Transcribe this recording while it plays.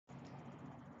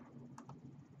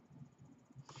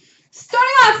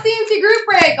Starting off CNC group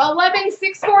break,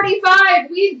 11/6/45.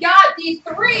 We've got the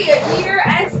 3-year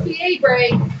SPA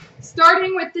break,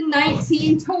 starting with the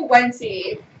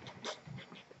 1920.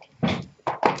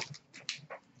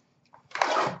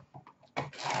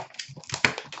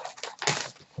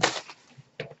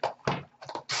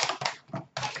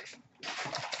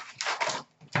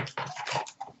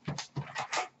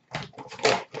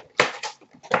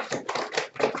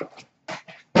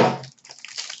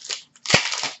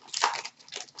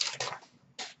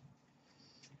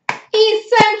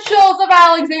 Essentials of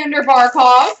Alexander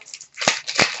Barkov.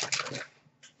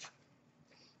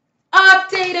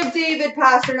 Update of David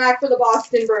Pastrnak for the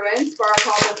Boston Bruins.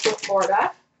 Barkov is for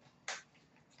Florida.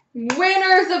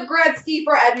 Winners of Gretzky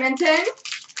for Edmonton.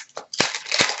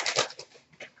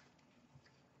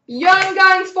 Young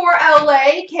Guns for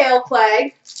LA, Cale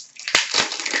Clegg.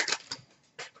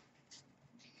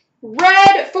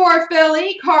 Red for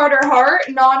Philly, Carter Hart.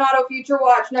 Non-auto Future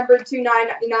Watch number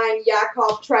 299,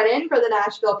 Yakov Trenin for the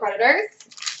Nashville Predators.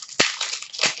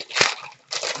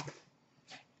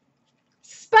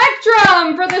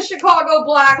 Spectrum for the Chicago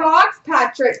Blackhawks,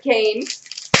 Patrick Kane.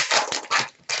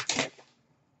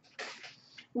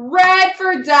 Red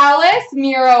for Dallas,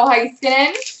 Miro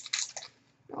Heiskanen.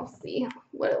 I'll see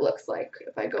what it looks like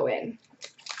if I go in.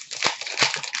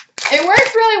 It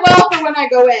works really well for when I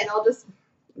go in. I'll just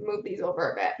move these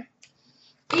over a bit.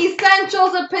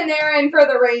 Essentials of Panarin for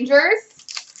the Rangers.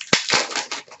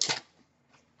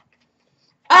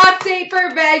 Update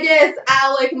for Vegas,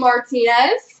 Alec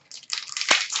Martinez.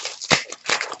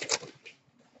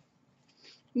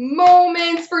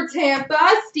 Moments for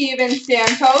Tampa, Steven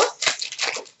Stamkos.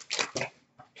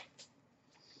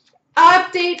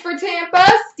 Update for Tampa,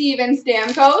 Steven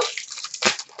Stamkos.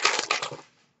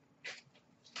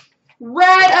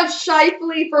 Red of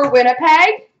Scheifele for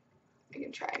Winnipeg. I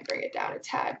can try and bring it down a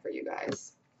tad for you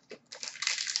guys.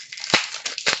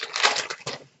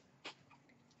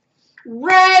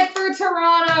 Red for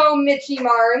Toronto, Mitchie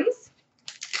Marnes.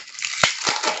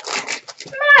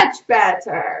 Much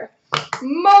better.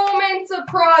 Moments of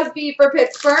Crosby for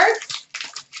Pittsburgh.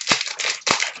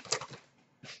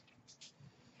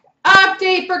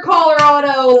 Update for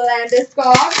Colorado,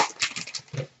 Landeskog.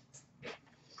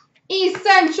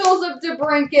 Essentials of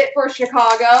DeBrincat for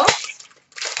Chicago.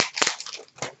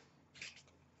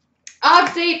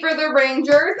 Update for the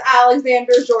Rangers,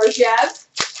 Alexander Georgiev.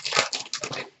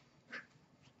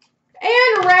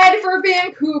 And red for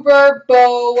Vancouver,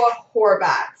 Bo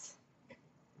Horvat.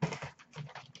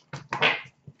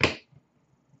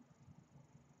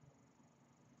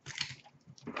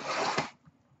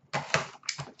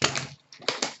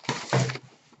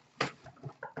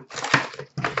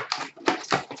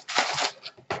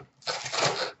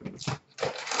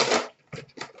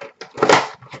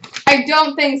 I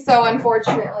don't think so,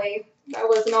 unfortunately. That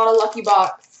was not a lucky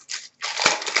box.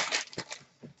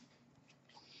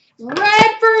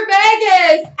 Red for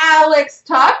Vegas, Alex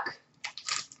Tuck.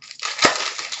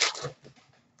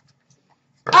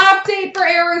 Update for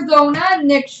Arizona,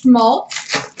 Nick Schmaltz.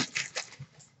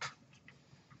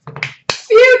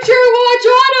 Future Watch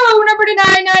Auto, number to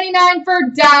 999 for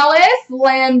Dallas,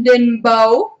 Landon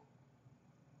Bowe.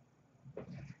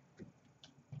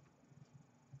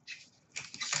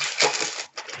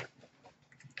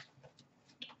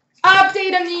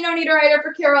 Update of Nino Niederreiter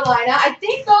for Carolina. I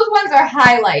think those ones are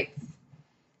highlights.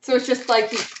 So it's just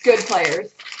like good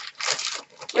players.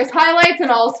 There's highlights and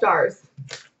all-stars.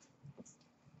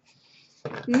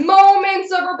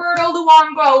 Moments of Roberto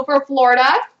Luongo for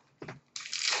Florida.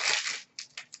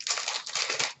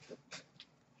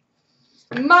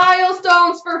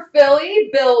 Milestones for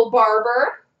Philly, Bill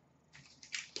Barber.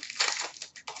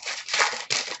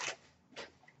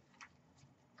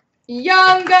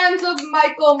 Young Guns of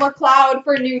Michael McLeod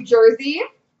for New Jersey.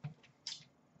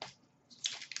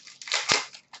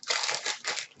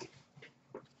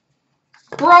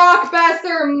 Brock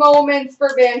Besser Moments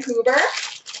for Vancouver.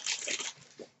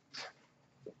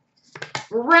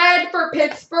 Red for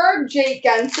Pittsburgh, Jake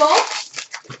Gensel.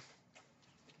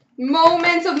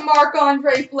 Moments of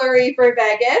Marc-Andre Fleury for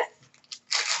Vegas.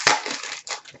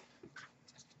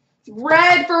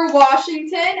 Red for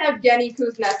Washington, Evgeny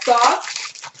Kuznetsov.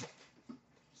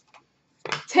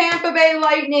 Tampa Bay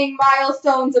Lightning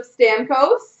Milestones of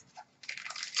Stamkos.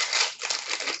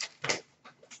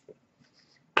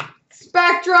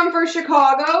 Spectrum for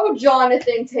Chicago,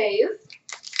 Jonathan Toews.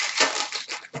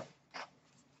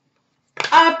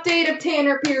 Update of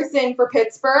Tanner Pearson for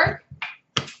Pittsburgh.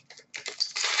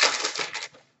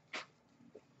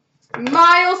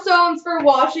 Milestones for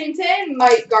Washington,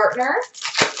 Mike Gartner.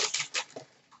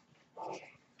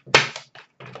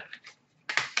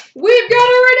 We've got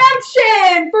a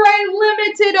redemption for a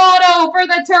limited auto for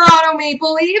the Toronto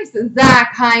Maple Leafs,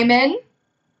 Zach Hyman.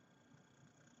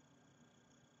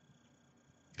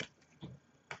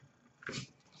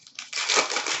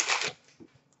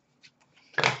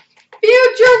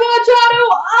 Future Watch Auto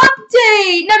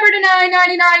update, number to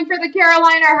 999 for the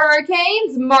Carolina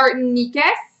Hurricanes, Martin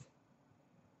Nikes.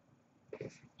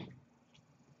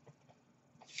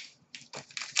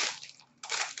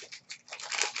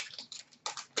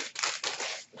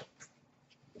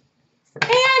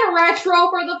 And retro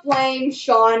for the Flames,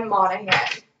 Sean Monahan.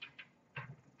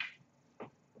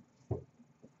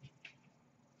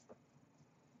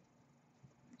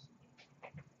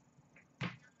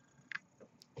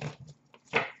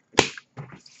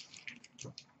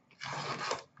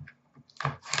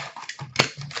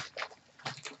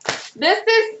 This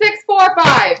is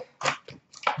 645.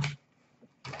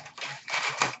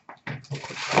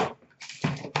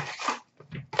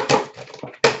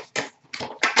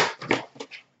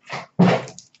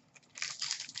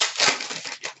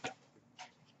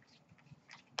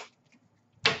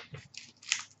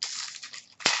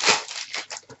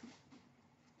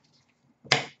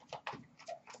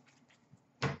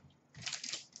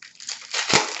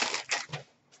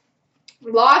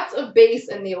 Lots of base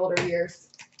in the older years.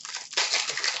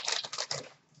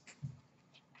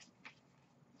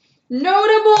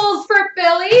 Notables for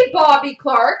Philly, Bobby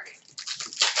Clark.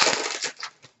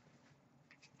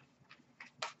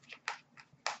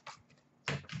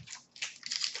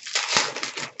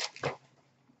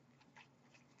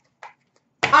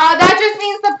 That just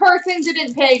means the person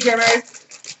didn't pay, Jimmers.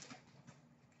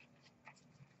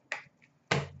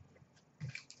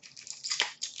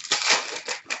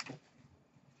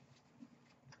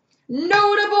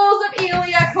 Notables of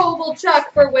Ilya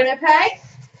Kovalchuk for Winnipeg.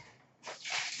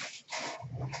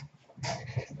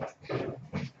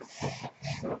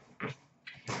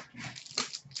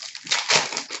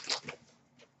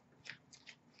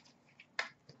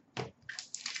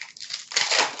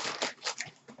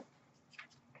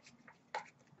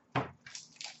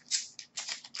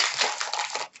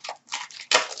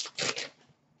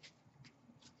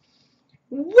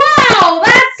 Wow,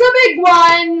 that's a big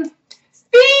one.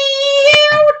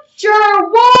 Future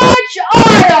Watch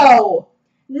Auto,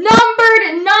 numbered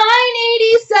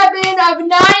 987 of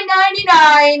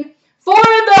 999 for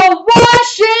the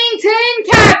Washington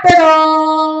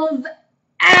Capitals,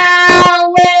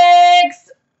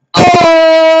 Alex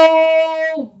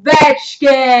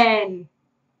Ovechkin.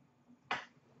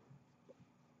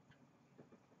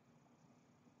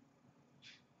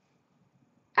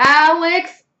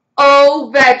 Alex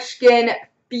Ovechkin,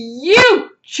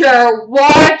 Future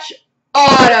Watch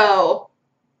Auto.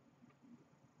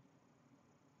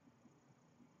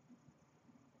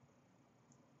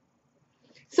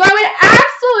 So I would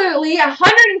absolutely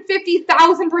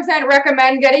 150,000%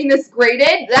 recommend getting this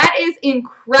graded. That is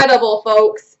incredible,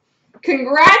 folks.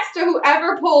 Congrats to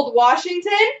whoever pulled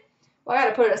Washington. Well, I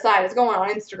gotta put it aside. It's going on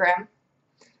Instagram.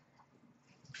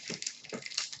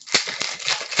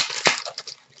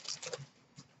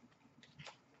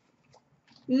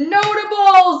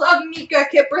 Notables of Mika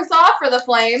Kiprasov for the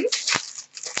Flames.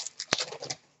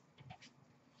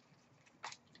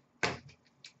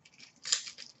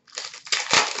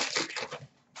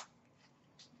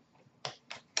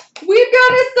 We've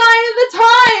got a sign of the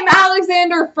time,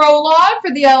 Alexander Frolov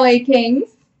for the LA Kings.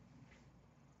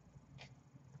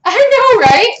 I know,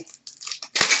 right?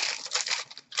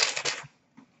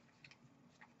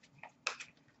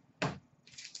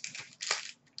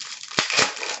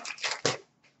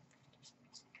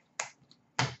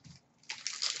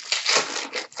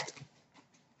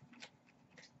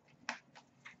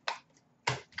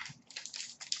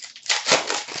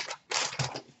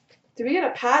 Did we get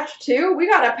a patch too? We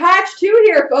got a patch too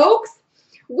here, folks.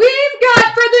 We've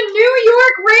got for the New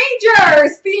York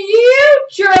Rangers,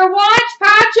 Future Watch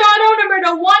patch auto number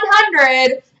to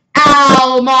 100,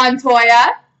 Al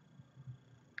Montoya.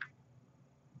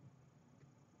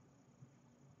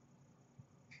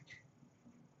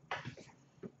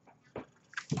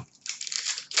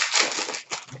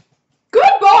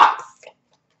 Good box.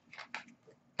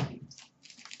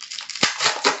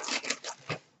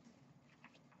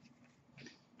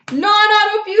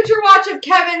 Non-auto Future Watch of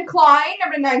Kevin Klein,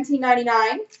 number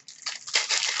 1999,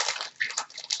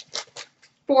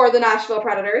 for the Nashville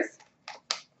Predators.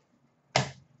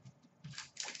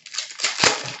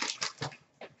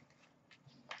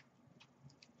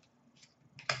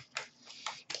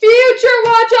 Future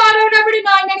Watch auto, number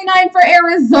 999 for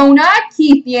Arizona,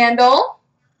 Keith Yandel.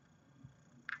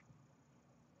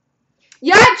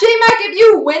 Yeah, J-Mac, if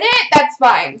you win it, that's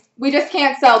fine. We just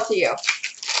can't sell to you.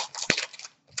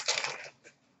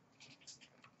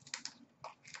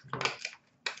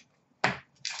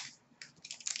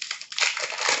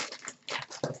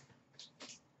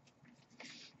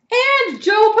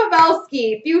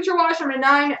 Pavelski, Future Watch from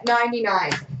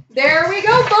 $9.99. There we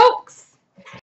go, folks.